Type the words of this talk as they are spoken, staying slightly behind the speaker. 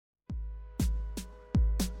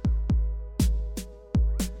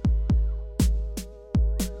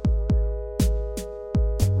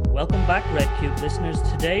Welcome back, Red Cube listeners.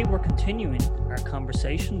 Today we're continuing our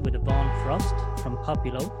conversation with Yvonne Frost from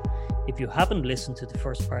Populo. If you haven't listened to the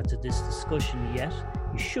first part of this discussion yet,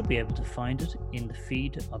 you should be able to find it in the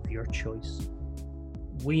feed of your choice.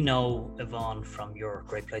 We know, Yvonne, from your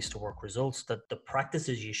Great Place to Work results that the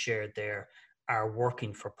practices you shared there are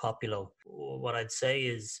working for Populo. What I'd say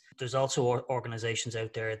is there's also organizations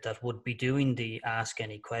out there that would be doing the ask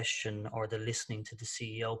any question or the listening to the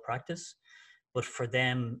CEO practice, but for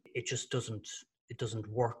them it just doesn't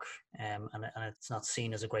work, and it's not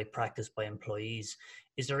seen as a great practice by employees.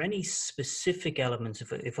 Is there any specific elements,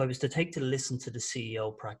 if I was to take to listen to the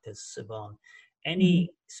CEO practice, Yvonne,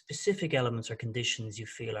 any specific elements or conditions you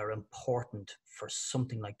feel are important for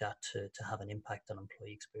something like that to have an impact on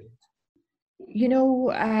employee experience? You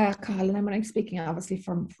know, Colin, I'm only speaking obviously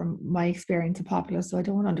from my experience at Populo, so I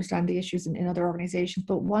don't understand the issues in other organizations.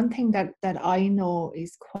 But one thing that I know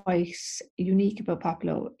is quite unique about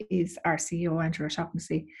Populo is our CEO, Andrew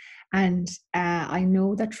O'Shaughnessy. And I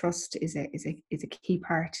know that trust is a key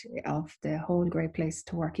part of the whole Great Place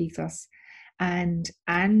to Work ethos. And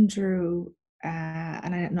Andrew,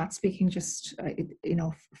 and I'm not speaking just,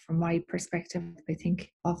 from my perspective, I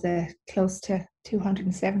think of the close to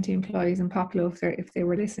 270 employees in Populo, if they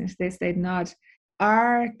were listening to this, they'd nod.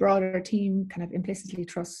 Our broader team kind of implicitly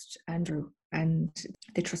trust Andrew, and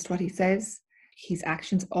they trust what he says. His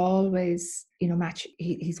actions always, match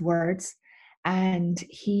his words. And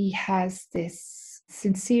he has this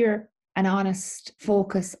sincere and honest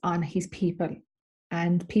focus on his people.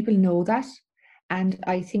 And people know that. And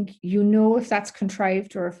I think if that's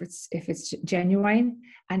contrived or if it's genuine.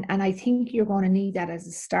 And I think you're going to need that as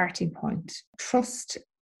a starting point. Trust,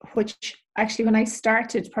 which actually when I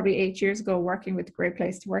started probably 8 years ago working with the Great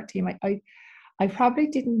Place to Work team, I probably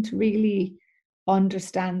didn't really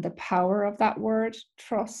understand the power of that word,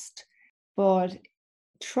 trust. But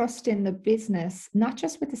trust in the business, not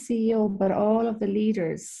just with the CEO, but all of the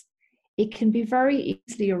leaders, it can be very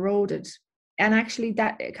easily eroded. And actually,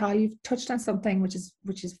 that, Carl, you've touched on something which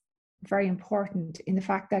is very important in the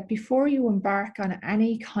fact that before you embark on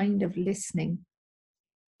any kind of listening,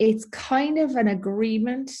 it's kind of an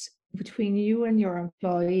agreement between you and your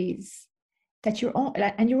employees that you're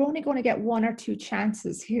only going to get one or two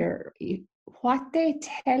chances here. What they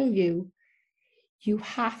tell you, you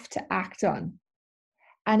have to act on.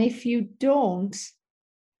 And if you don't,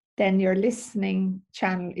 then your listening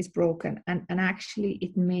channel is broken, and actually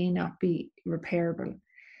it may not be repairable.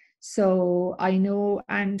 So I know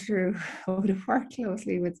Andrew would work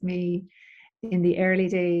closely with me in the early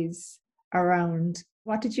days around,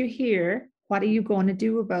 what did you hear? What are you going to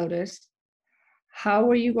do about it? How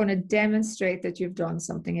are you going to demonstrate that you've done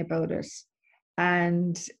something about it?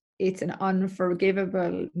 And it's an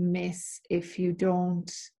unforgivable miss if you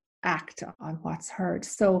don't act on what's heard.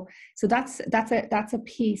 So that's a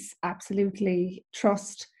piece, absolutely.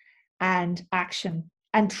 Trust and action.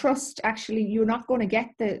 And trust, actually, you're not going to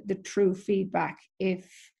get the true feedback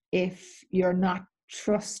if you're not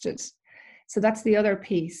trusted. So that's the other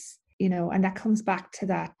piece, and that comes back to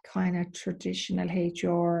that kind of traditional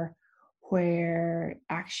HR where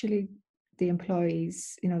actually the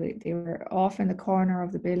employees, they were off in the corner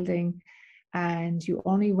of the building, and you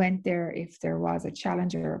only went there if there was a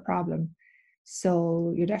challenge or a problem.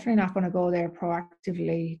 So you're definitely not going to go there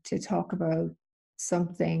proactively to talk about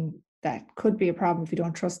something that could be a problem if you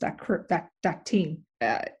don't trust that team.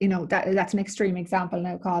 That's an extreme example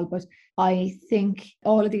now, Carl, but I think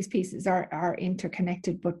all of these pieces are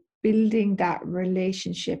interconnected, but building that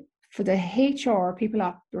relationship for the HR, people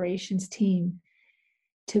operations team,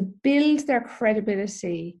 to build their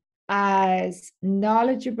credibility as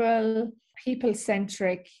knowledgeable,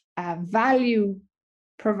 people-centric, value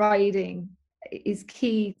providing is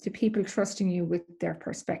key to people trusting you with their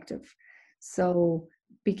perspective. So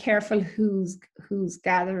be careful who's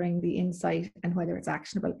gathering the insight and whether it's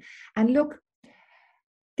actionable. And look,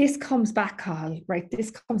 this comes back, Carl, right? This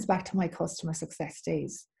comes back to my customer success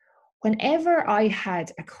days. Whenever I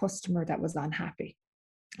had a customer that was unhappy,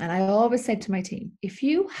 and I always said to my team, if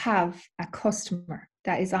you have a customer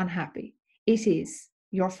that is unhappy, it is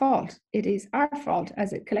your fault. It is our fault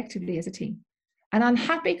collectively as a team. An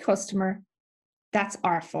unhappy customer, that's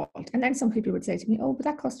our fault. And then some people would say to me, oh, but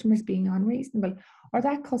that customer is being unreasonable, or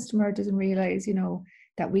that customer doesn't realize,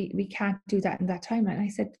 that we can't do that in that time. And I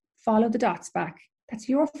said, follow the dots back. That's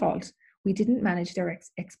your fault. We didn't manage their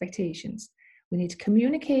expectations. We need to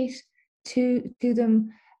communicate to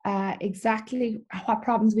them exactly what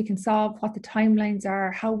problems we can solve, what the timelines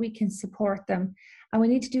are, how we can support them. And we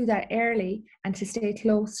need to do that early and to stay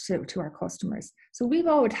close to our customers. So we've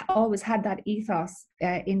always had that ethos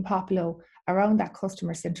in Populo around that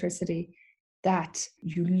customer centricity, that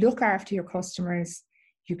you look after your customers,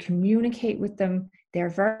 you communicate with them, they're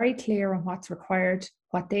very clear on what's required,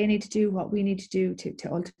 what they need to do, what we need to do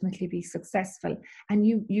to ultimately be successful. And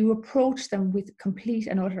you approach them with complete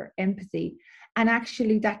and utter empathy. And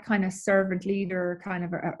actually that kind of servant leader kind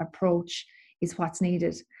of approach is what's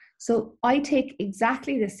needed. So I take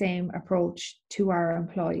exactly the same approach to our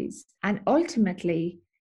employees. And ultimately,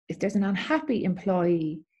 if there's an unhappy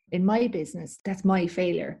employee in my business, that's my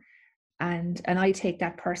failure. And I take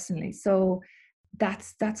that personally. So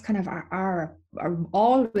that's kind of our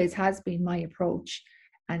always has been my approach.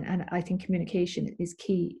 And I think communication is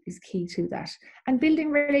key to that. And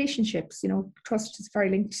building relationships, trust is very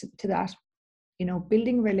linked to that.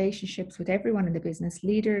 Building relationships with everyone in the business,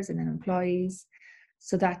 leaders and then employees,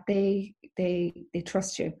 so that they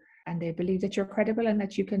trust you and they believe that you're credible and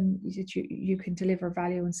that you can deliver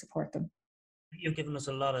value and support them. You've given us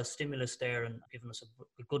a lot of stimulus there and given us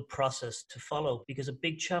a good process to follow, because a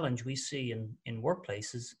big challenge we see in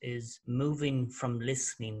workplaces is moving from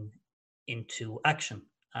listening into action.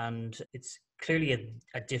 And it's clearly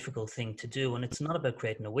a difficult thing to do. And it's not about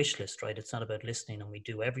creating a wish list, right? It's not about listening and we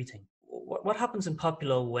do everything. What happens in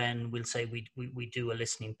Populo when we'll say we do a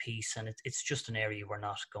listening piece and it's just an area we're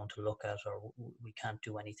not going to look at or we can't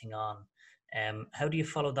do anything on? How do you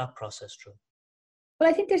follow that process through? Well,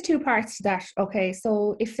 I think there's two parts to that. Okay,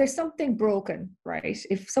 so if there's something broken, right?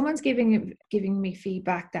 If someone's giving me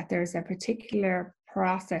feedback that there's a particular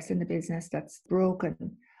process in the business that's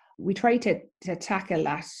broken, we try to tackle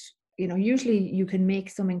that. Usually you can make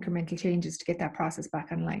some incremental changes to get that process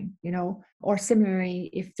back online, or similarly,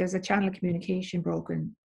 if there's a channel of communication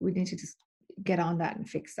broken, we need to just get on that and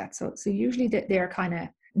fix that. So usually they're kind of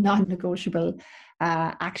non-negotiable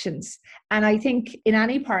actions. And I think in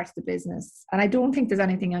any part of the business, and I don't think there's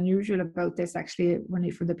anything unusual about this actually, when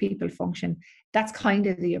for the people function, that's kind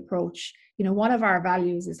of the approach. One of our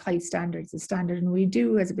values is high standards, and we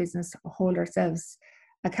do as a business hold ourselves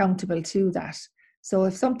accountable to that. So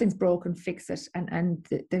if something's broken, fix it. And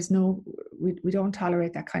there's we don't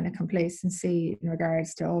tolerate that kind of complacency in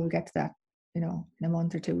regards to, we'll get to that, in a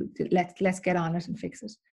month or two. Let's get on it and fix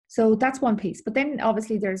it. So that's one piece. But then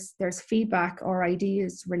obviously there's feedback or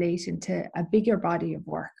ideas relating to a bigger body of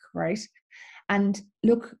work, right? And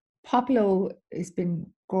look, Populo has been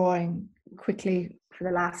growing quickly for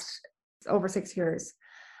the last over 6 years.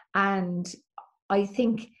 And I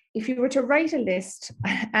think if you were to write a list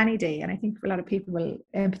any day, and I think a lot of people will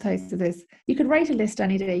empathize to this, you could write a list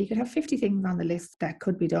any day. You could have 50 things on the list that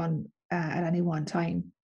could be done at any one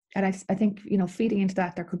time. And I think, feeding into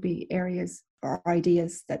that, there could be areas or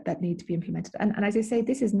ideas that need to be implemented. And as I say,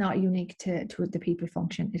 this is not unique to the people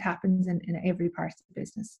function. It happens in every part of the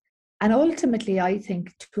business. And ultimately, I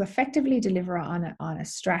think to effectively deliver on a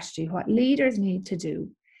strategy, what leaders need to do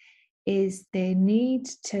is they need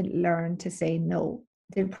to learn to say no.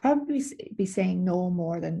 They'll probably be saying no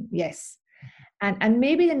more than yes. And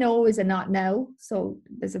maybe the no is a not now. So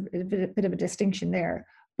there's a bit of a distinction there.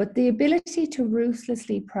 But the ability to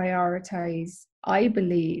ruthlessly prioritize, I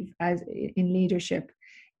believe, as in leadership,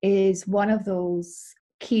 is one of those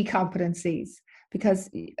key competencies. Because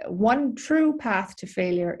one true path to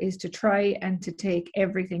failure is to try and to take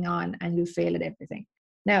everything on and you fail at everything.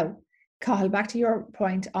 Now, Cathal, back to your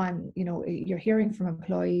point on, you're hearing from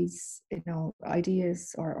employees,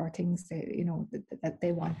 ideas or things that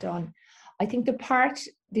they want done. I think the part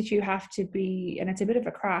that you have to be, and it's a bit of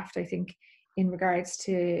a craft, I think, in regards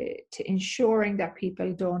to ensuring that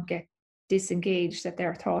people don't get disengaged, that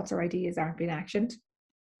their thoughts or ideas aren't being actioned.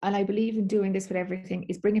 And I believe in doing this with everything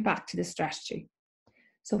is bring it back to the strategy.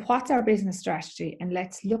 So what's our business strategy? And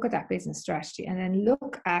let's look at that business strategy and then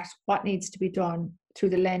look at what needs to be done through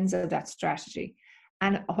the lens of that strategy.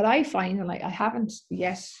 And what I find, and I haven't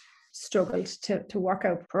yet struggled to work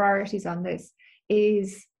out priorities on this,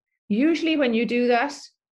 is usually when you do that,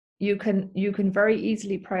 you can very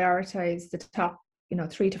easily prioritize the top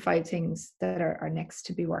 3 to 5 things that are next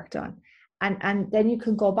to be worked on. And then you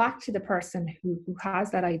can go back to the person who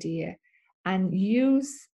has that idea and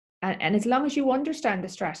use, and as long as you understand the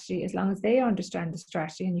strategy, as long as they understand the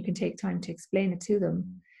strategy and you can take time to explain it to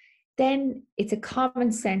them, then it's a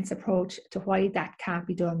common sense approach to why that can't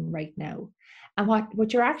be done right now. And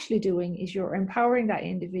what you're actually doing is you're empowering that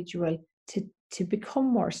individual to become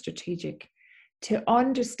more strategic, to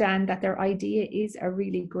understand that their idea is a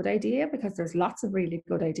really good idea, because there's lots of really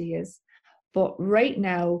good ideas. But right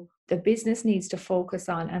now, the business needs to focus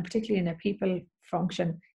on, and particularly in a people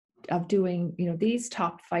function, of doing, these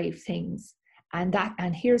top 5 things. And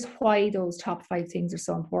here's why those top 5 things are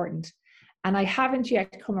so important. And I haven't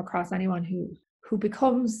yet come across anyone who who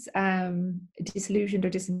becomes disillusioned or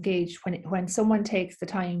disengaged when someone takes the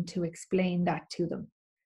time to explain that to them.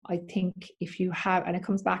 I think if you have, and it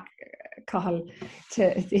comes back, Cathal,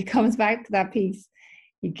 it comes back to that piece.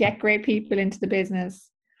 You get great people into the business,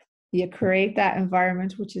 you create that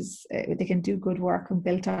environment which is they can do good work and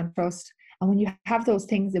built on trust. And when you have those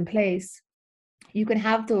things in place, you can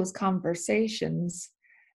have those conversations,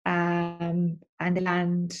 and they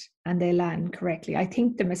land correctly. I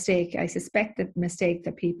think I suspect the mistake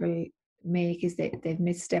that people make is that they've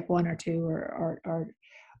missed step one or two,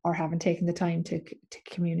 or haven't taken the time to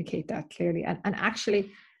communicate that clearly. And actually,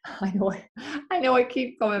 I know I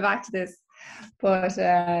keep coming back to this, but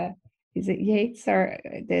is it Yates or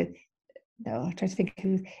I'm trying to think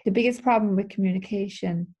who the biggest problem with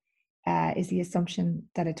communication is the assumption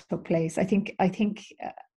that it took place. I think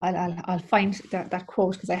I'll find that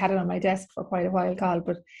quote, because I had it on my desk for quite a while, Carl,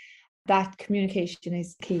 but that communication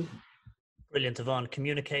is key. Brilliant, Yvonne.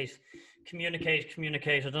 Communicate.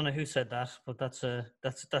 I don't know who said that, but that's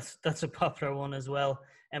a popular one as well.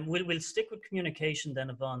 And we'll stick with communication then,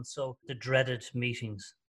 Yvonne. So the dreaded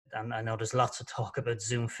meetings. And I know there's lots of talk about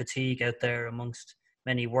Zoom fatigue out there amongst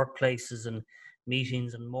many workplaces, and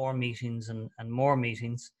meetings and more meetings and more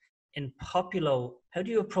meetings. In Populo, how do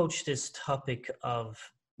you approach this topic of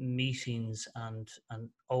meetings and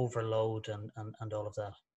overload and all of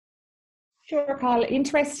that? Sure, Carl.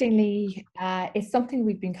 Interestingly, it's something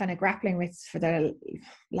we've been kind of grappling with for the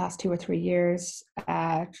last 2 or 3 years.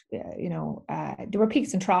 There were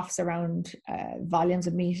peaks and troughs around volumes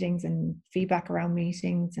of meetings and feedback around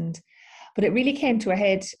meetings, but it really came to a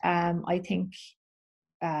head, I think,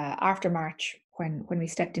 after March when we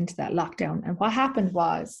stepped into that lockdown. And what happened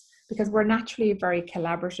was, because we're naturally a very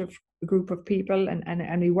collaborative group of people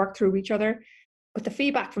and we work through each other, but the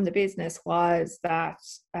feedback from the business was that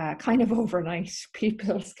kind of overnight,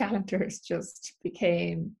 people's calendars just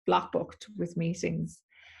became block booked with meetings,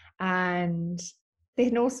 and they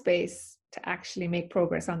had no space to actually make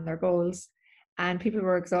progress on their goals. And people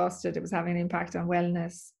were exhausted. It was having an impact on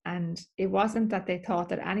wellness. And it wasn't that they thought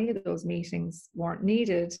that any of those meetings weren't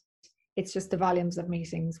needed. It's just the volumes of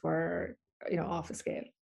meetings were, off the scale.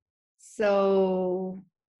 So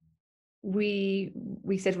we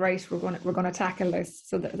said, right, we're going to tackle this.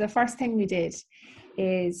 So the first thing we did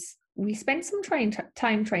is we spent some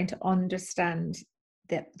time trying to understand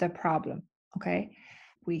the problem. Okay.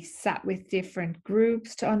 We sat with different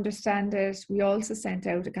groups to understand it. We also sent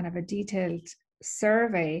out a kind of a detailed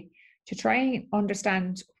survey to try and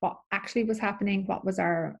understand what actually was happening, what was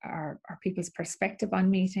our people's perspective on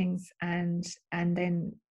meetings, and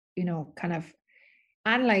then, kind of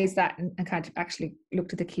analyze that and kind of actually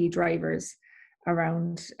looked at the key drivers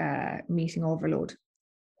around meeting overload.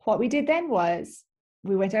 What we did then was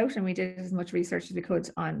we went out and we did as much research as we could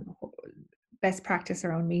on best practice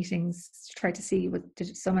around meetings to try to see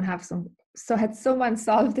had someone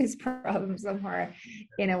solved this problem somewhere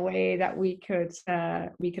in a way that we could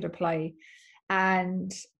apply.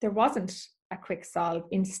 And there wasn't a quick solve.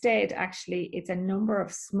 Instead, actually, it's a number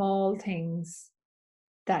of small things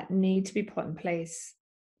that need to be put in place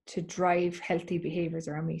to drive healthy behaviors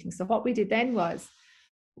around meetings. So what we did then was,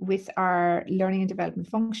 with our learning and development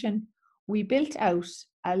function, we built out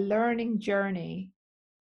a learning journey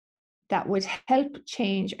that would help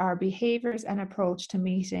change our behaviors and approach to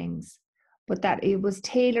meetings, but that it was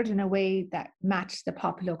tailored in a way that matched the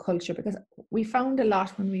Populo culture. Because we found a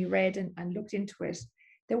lot when we read and looked into it,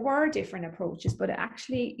 there were different approaches, but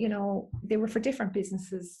actually, they were for different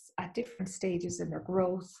businesses at different stages in their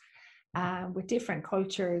growth, with different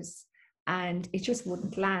cultures, and it just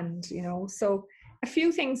wouldn't land, So a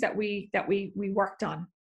few things that we worked on,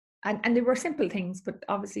 and they were simple things, but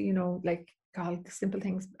obviously, like simple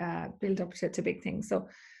things build up to big things. So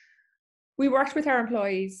we worked with our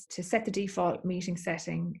employees to set the default meeting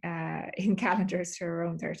setting in calendars to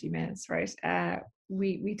around 30 minutes, right?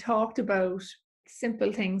 We talked about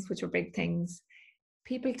simple things, which were big things.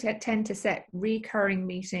 People tend to set recurring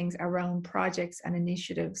meetings around projects and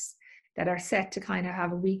initiatives that are set to kind of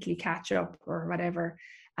have a weekly catch up or whatever.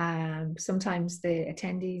 Sometimes the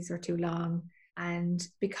attendees are too long, and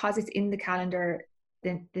because it's in the calendar,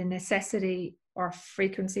 the necessity or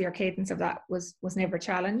frequency or cadence of that was never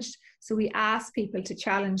challenged. So we asked people to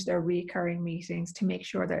challenge their recurring meetings to make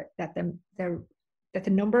sure that the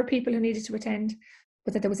number of people who needed to attend,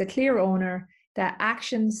 but that there was a clear owner, that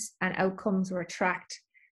actions and outcomes were tracked,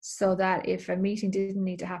 so that if a meeting didn't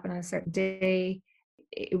need to happen on a certain day,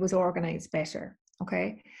 it was organized better.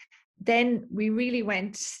 Okay. Then we really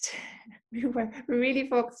we really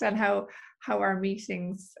focused on how our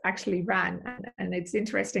meetings actually ran. And it's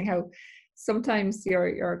interesting how sometimes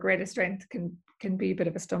your greatest strength can be a bit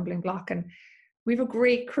of a stumbling block. And we have a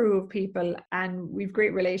great crew of people, and we've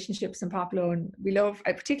great relationships in Poplar, and we love,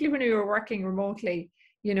 particularly when we were working remotely,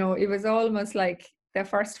 it was almost like the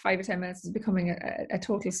first 5 or 10 minutes is becoming a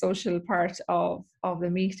total social part of the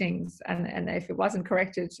meetings. And if it wasn't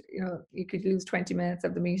corrected, you could lose 20 minutes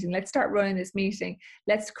of the meeting. Let's start running this meeting.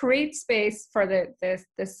 Let's create space for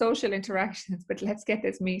the social interactions, but let's get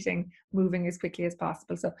this meeting moving as quickly as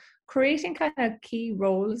possible. So creating kind of key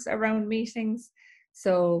roles around meetings.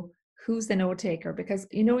 So who's the note taker? Because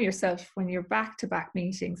yourself, when you're back-to-back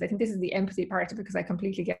meetings, I think this is the empathy part of it, because I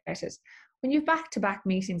completely get it. When you've back-to-back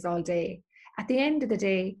meetings all day, at the end of the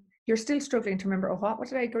day, you're still struggling to remember, what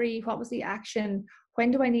did I agree? What was the action?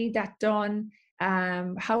 When do I need that done?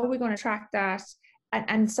 How are we going to track that?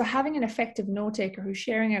 And so having an effective note taker who's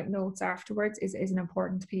sharing out notes afterwards is an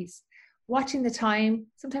important piece. Watching the time.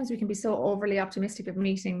 Sometimes we can be so overly optimistic of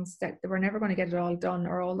meetings that we're never going to get it all done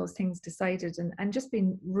or all those things decided, and just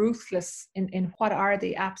being ruthless in what are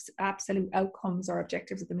the absolute outcomes or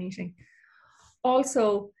objectives of the meeting.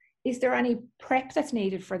 Also, is there any prep that's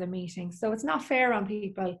needed for the meeting? So it's not fair on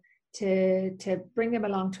people to bring them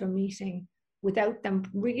along to a meeting without them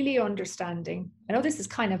really understanding. I know this is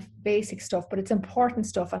kind of basic stuff, but it's important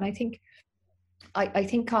stuff. And I think,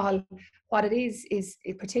 Cathal, what it is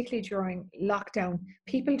particularly during lockdown,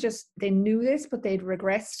 people they knew this, but they'd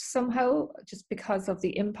regressed somehow just because of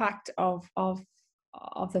the impact of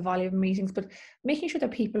the volume of meetings. But making sure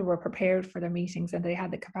that people were prepared for their meetings and they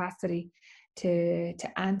had the capacity to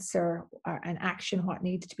answer and action what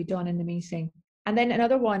needed to be done in the meeting. And then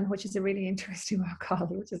another one, which is a really interesting one, Cathal,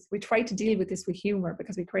 which is we try to deal with this with humour,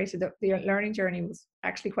 because we created the learning journey was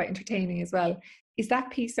actually quite entertaining as well, is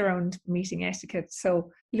that piece around meeting etiquette.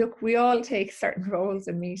 So look, we all take certain roles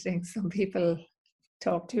in meetings. Some people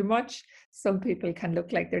talk too much. Some people can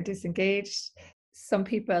look like they're disengaged. Some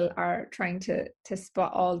people are trying to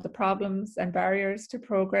spot all the problems and barriers to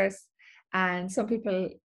progress. And some people,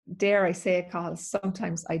 dare I say, Cathal,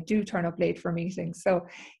 sometimes I do turn up late for meetings. So,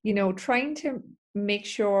 trying to make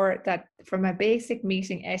sure that from a basic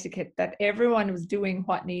meeting etiquette, that everyone was doing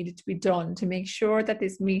what needed to be done to make sure that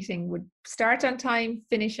this meeting would start on time,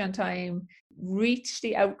 finish on time, reach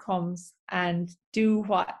the outcomes, and do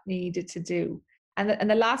what needed to do. And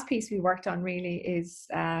the last piece we worked on really is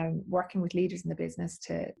working with leaders in the business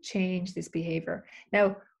to change this behavior.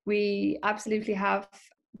 Now, we absolutely have,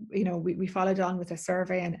 we followed on with a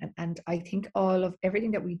survey, and I think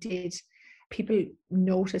everything that we did, people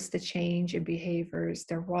noticed the change in behaviors.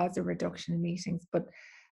 There was a reduction in meetings, but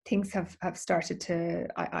things have started to,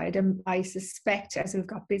 I suspect, as we've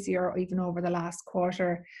got busier even over the last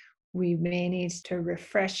quarter, we may need to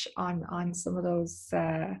refresh on some of those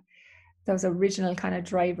original kind of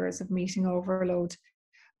drivers of meeting overload.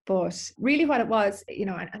 But really what it was,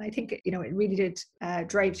 and I think, it really did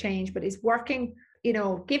drive change, but is working,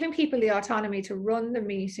 giving people the autonomy to run the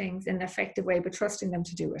meetings in an effective way, but trusting them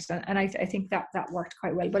to do it. And I think that worked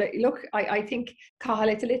quite well. But I think, Cathal,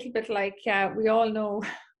 it's a little bit like we all know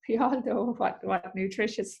what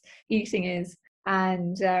nutritious eating is.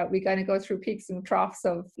 And we're going to go through peaks and troughs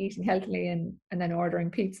of eating healthily and then ordering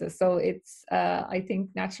pizza. So it's, I think,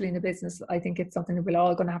 naturally in the business, I think it's something that we're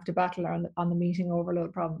all going to have to battle on the meeting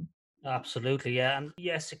overload problem. Absolutely, yeah. And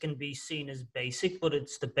yes, it can be seen as basic, but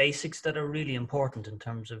it's the basics that are really important in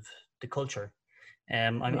terms of the culture.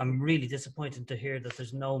 I'm really disappointed to hear that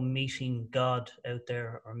there's no meeting god out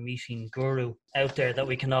there or meeting guru out there that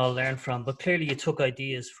we can all learn from. But clearly you took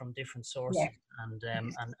ideas from different sources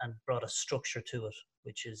and brought a structure to it,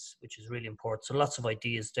 which is really important. So lots of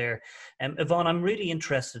ideas there. Yvonne, I'm really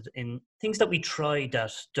interested in things that we try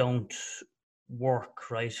that don't work,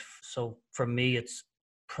 right? So for me, it's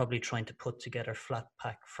probably trying to put together flat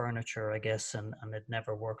pack furniture, I guess, and it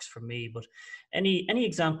never works for me. But any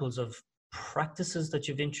examples of practices that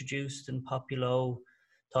you've introduced in Populo,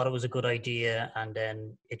 thought it was a good idea, and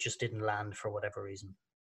then it just didn't land for whatever reason?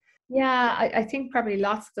 Yeah, I think probably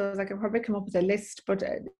lots of those. I could probably come up with a list, but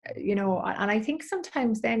and I think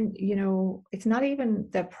sometimes then, it's not even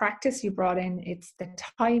the practice you brought in, it's the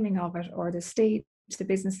timing of it or the stage the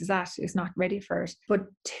business is at is not ready for it. But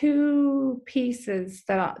two pieces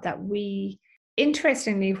that we,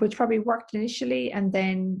 interestingly, which probably worked initially and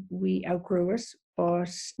then we outgrew it.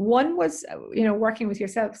 But one was, working with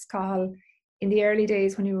yourselves, Cathal, in the early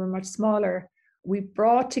days when you were much smaller, we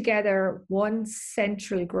brought together one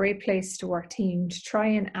central great place to work team to try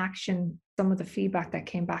and action some of the feedback that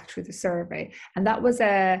came back through the survey. And that was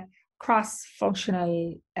a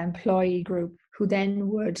cross-functional employee group who then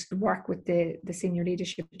would work with the senior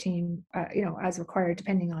leadership team, as required,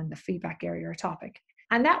 depending on the feedback area or topic.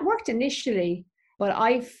 And that worked initially. What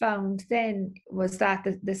I found then was that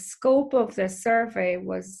the scope of the survey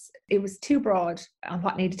was too broad on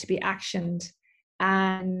what needed to be actioned,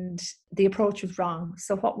 and the approach was wrong.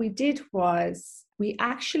 So what we did was we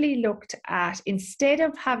actually looked at, instead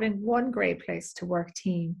of having one great place to work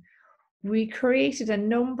team, we created a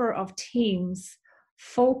number of teams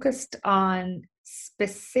focused on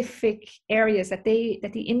specific areas that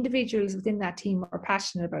the individuals within that team are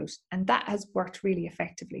passionate about, and that has worked really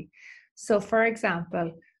effectively. So for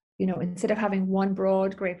example, instead of having one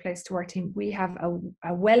broad great place to work team, we have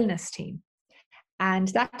a wellness team, and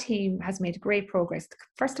that team has made great progress.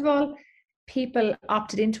 First of all, people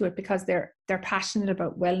opted into it because they're passionate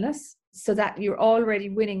about wellness, so that you're already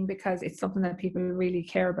winning because it's something that people really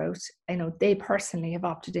care about. They personally have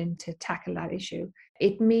opted in to tackle that issue.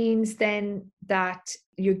 It means then that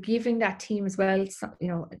you're giving that team as well,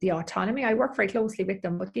 the autonomy. I work very closely with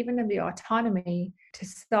them, but giving them the autonomy to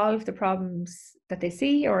solve the problems that they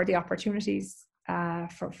see or the opportunities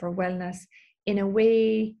for wellness in a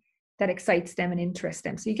way that excites them and interests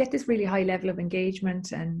them. So you get this really high level of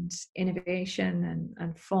engagement and innovation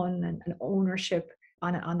and fun and ownership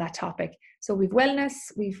on that topic. So we've wellness,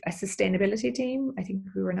 we've a sustainability team. I think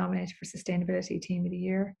we were nominated for Sustainability Team of the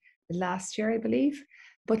Year last year, I believe.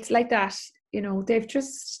 But like that, they've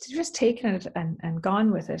just taken it and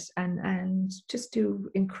gone with it and just do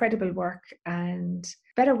incredible work, and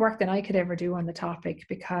better work than I could ever do on the topic,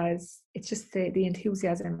 because it's just the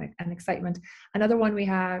enthusiasm and excitement. Another one we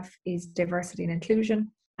have is diversity and inclusion.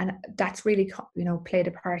 And that's really, played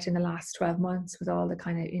a part in the last 12 months with all the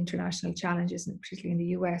kind of international challenges, and particularly in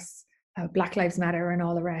the US, Black Lives Matter and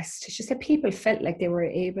all the rest. It's just that people felt like they were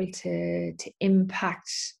able to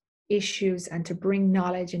impact issues and to bring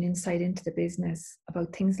knowledge and insight into the business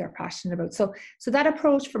about things they're passionate about. So that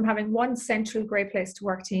approach from having one central great place to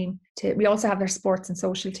work team to, we also have their sports and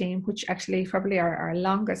social team, which actually probably are our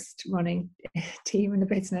longest running team in the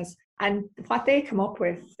business. And what they come up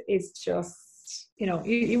with is just,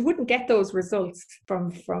 you wouldn't get those results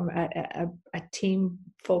from a team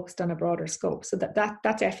focused on a broader scope. So that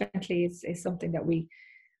definitely is something that we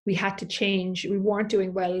had to change. We weren't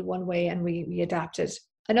doing well one way, and we adapted.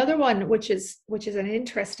 Another one, which is an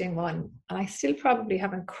interesting one, and I still probably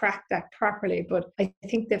haven't cracked that properly, but I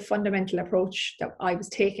think the fundamental approach that I was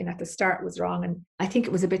taking at the start was wrong. And I think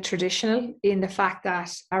it was a bit traditional in the fact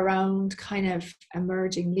that around kind of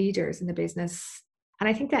emerging leaders in the business. And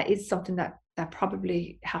I think that is something that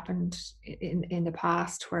probably happened in the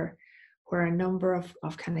past, where a number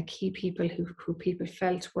of kind of key people who people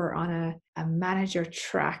felt were on a manager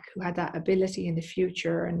track, who had that ability in the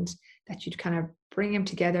future, and that you'd kind of bring them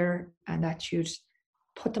together and that you'd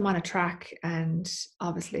put them on a track, and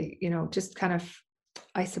obviously, just kind of,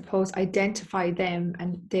 I suppose, identify them,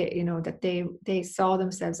 and that they saw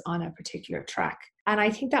themselves on a particular track. And I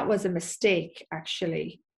think that was a mistake,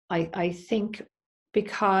 actually. I think,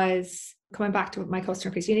 because coming back to my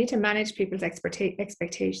customer piece, you need to manage people's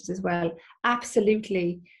expectations as well.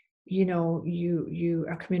 Absolutely, you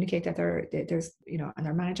communicate that there's and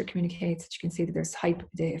their manager communicates that you can see that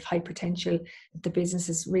they have high potential, that the business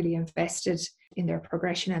is really invested in their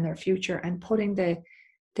progression and their future, and putting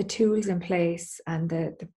the tools in place and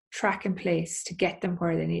the track in place to get them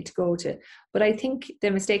where they need to go to. But I think the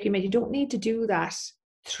mistake you made, you don't need to do that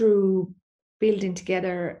through building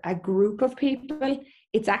together a group of people.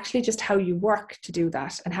 It's actually just how you work to do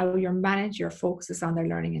that, and how your manager focuses on their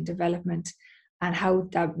learning and development, and how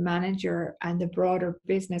that manager and the broader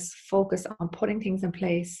business focus on putting things in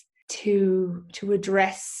place to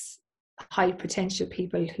address high potential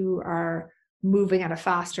people who are moving at a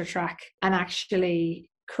faster track. And actually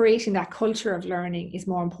creating that culture of learning is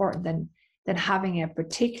more important than having a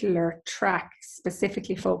particular track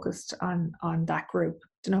specifically focused on that group.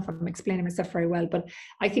 I don't know if I'm explaining myself very well, but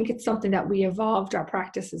I think it's something that we evolved our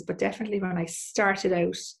practices. But definitely when I started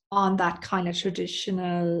out on that kind of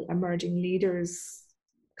traditional emerging leaders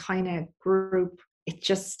kind of group, it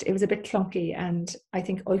was a bit clunky, and I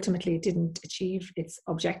think ultimately it didn't achieve its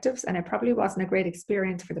objectives, and it probably wasn't a great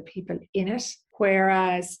experience for the people in it.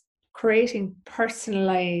 Whereas creating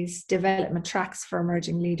personalized development tracks for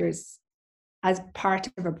emerging leaders as part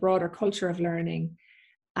of a broader culture of learning,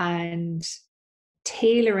 and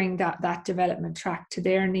tailoring that development track to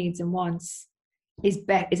their needs and wants is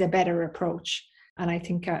a better approach. And I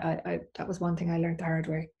think that was one thing I learned the hard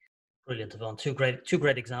way. Brilliant, Yvonne. Two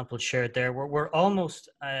great examples shared there. We're almost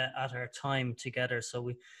at our time together, so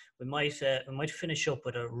we might finish up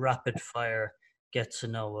with a rapid fire get to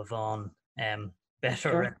know Yvonne better.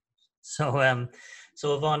 Sure. So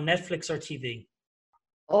Yvonne, Netflix or TV?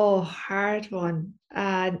 Oh, hard one.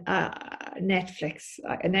 Netflix,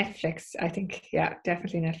 I think. Yeah,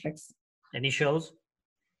 definitely Netflix. Any shows?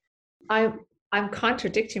 I'm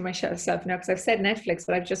contradicting myself now because I've said Netflix,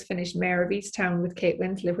 but I've just finished Mayor of Easttown with Kate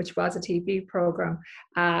Winslet, which was a TV program.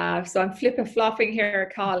 So I'm flopping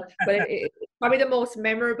here, Carl. But it's probably the most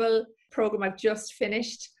memorable program I've just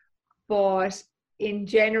finished. But in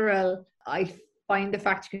general, I find the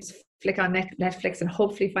fact you can just flick on Netflix and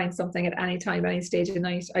hopefully find something at any time, any stage of the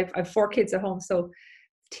night. I've 4 kids at home, so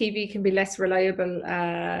TV can be less reliable,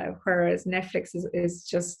 whereas Netflix is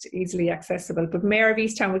just easily accessible. But Mayor of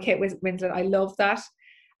Easttown with Kate Winslet, I love that.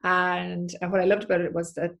 And what I loved about it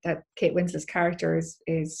was that Kate Winslet's character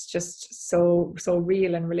is just so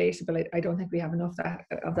real and relatable. I don't think we have enough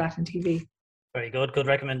of that in TV. Very good. Good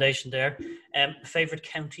recommendation there. Favourite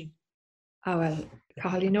county? Oh, well,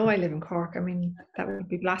 Cathal, you know I live in Cork. I mean, that would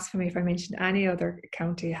be blasphemy if I mentioned any other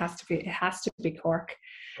county. It has to be Cork.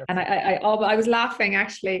 And I was laughing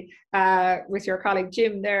actually with your colleague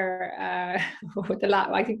Jim there with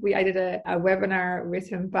I think I did a webinar with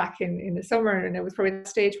him back in the summer, and it was probably the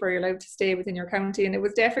stage where you're allowed to stay within your county, and it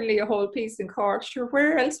was definitely a whole piece in Cork. Sure,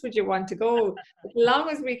 where else would you want to go? As long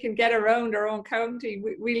as we can get around our own county,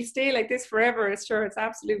 we'll stay like this forever. Sure, it's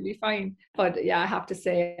absolutely fine. But yeah, I have to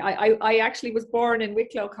say, I actually was born in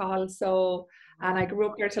Wicklow, Cathal, and I grew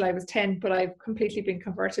up there till I was 10, but I've completely been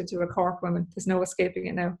converted to a Cork woman. There's no escaping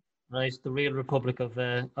it now. Right, the real Republic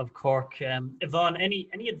of Cork. Yvonne, any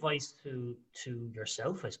advice to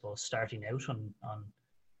yourself, I suppose, starting out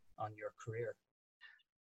on your career?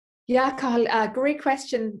 Yeah, Cathal, great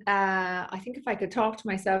question. I think if I could talk to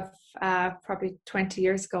myself probably 20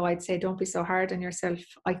 years ago, I'd say don't be so hard on yourself.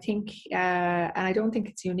 I think, and I don't think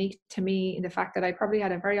it's unique to me in the fact that I probably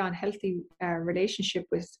had a very unhealthy relationship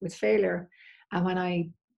with failure. And when I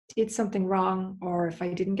did something wrong, or if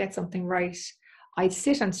I didn't get something right, I'd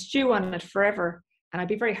sit and stew on it forever, and I'd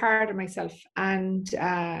be very hard on myself, and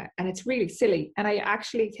it's really silly. And I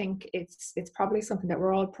actually think it's probably something that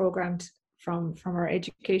we're all programmed from our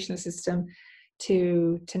educational system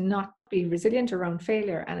to not be resilient around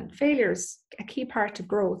failure. And failure is a key part of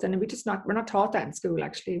growth, and we're not taught that in school.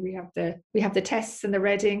 Actually, we have the tests and the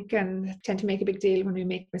red ink, and tend to make a big deal when we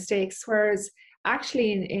make mistakes, whereas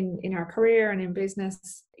actually in our career and in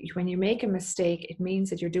business, when you make a mistake, it means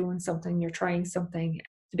that you're doing something, you're trying something.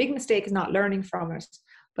 The big mistake is not learning from it.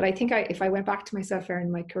 But I think if I went back to myself there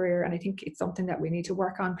in my career, and I think it's something that we need to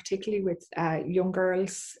work on, particularly with young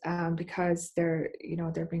girls, because they're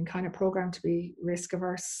being kind of programmed to be risk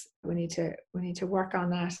averse. We need to work on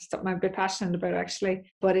that. It's something I'm a bit passionate about, actually.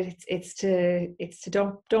 But it's to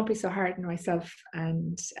don't be so hard on myself,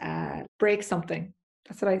 and break something.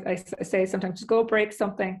 That's what I say sometimes. Just go break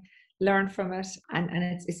something, learn from it, and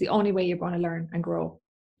it's the only way you're going to learn and grow.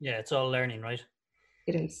 Yeah, it's all learning, right?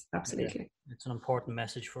 It is, absolutely. Yeah, it's an important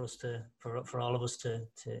message for us for all of us to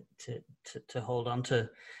hold on to.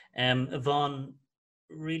 Yvonne,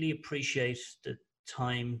 really appreciate the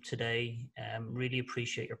time today. Really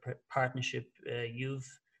appreciate your partnership. You've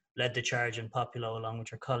led the charge in Populo along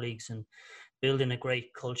with your colleagues and building a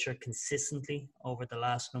great culture consistently over the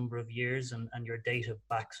last number of years, and your data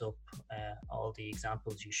backs up all the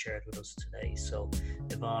examples you shared with us today. So,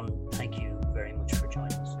 Yvonne, thank you very much for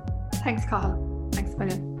joining us. Thanks, Cathal. Thanks,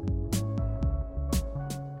 William.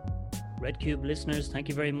 RedCube listeners, thank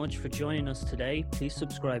you very much for joining us today. Please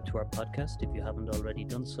subscribe to our podcast if you haven't already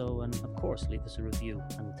done so, and of course leave us a review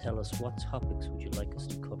and tell us what topics would you like us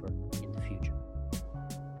to cover in the future.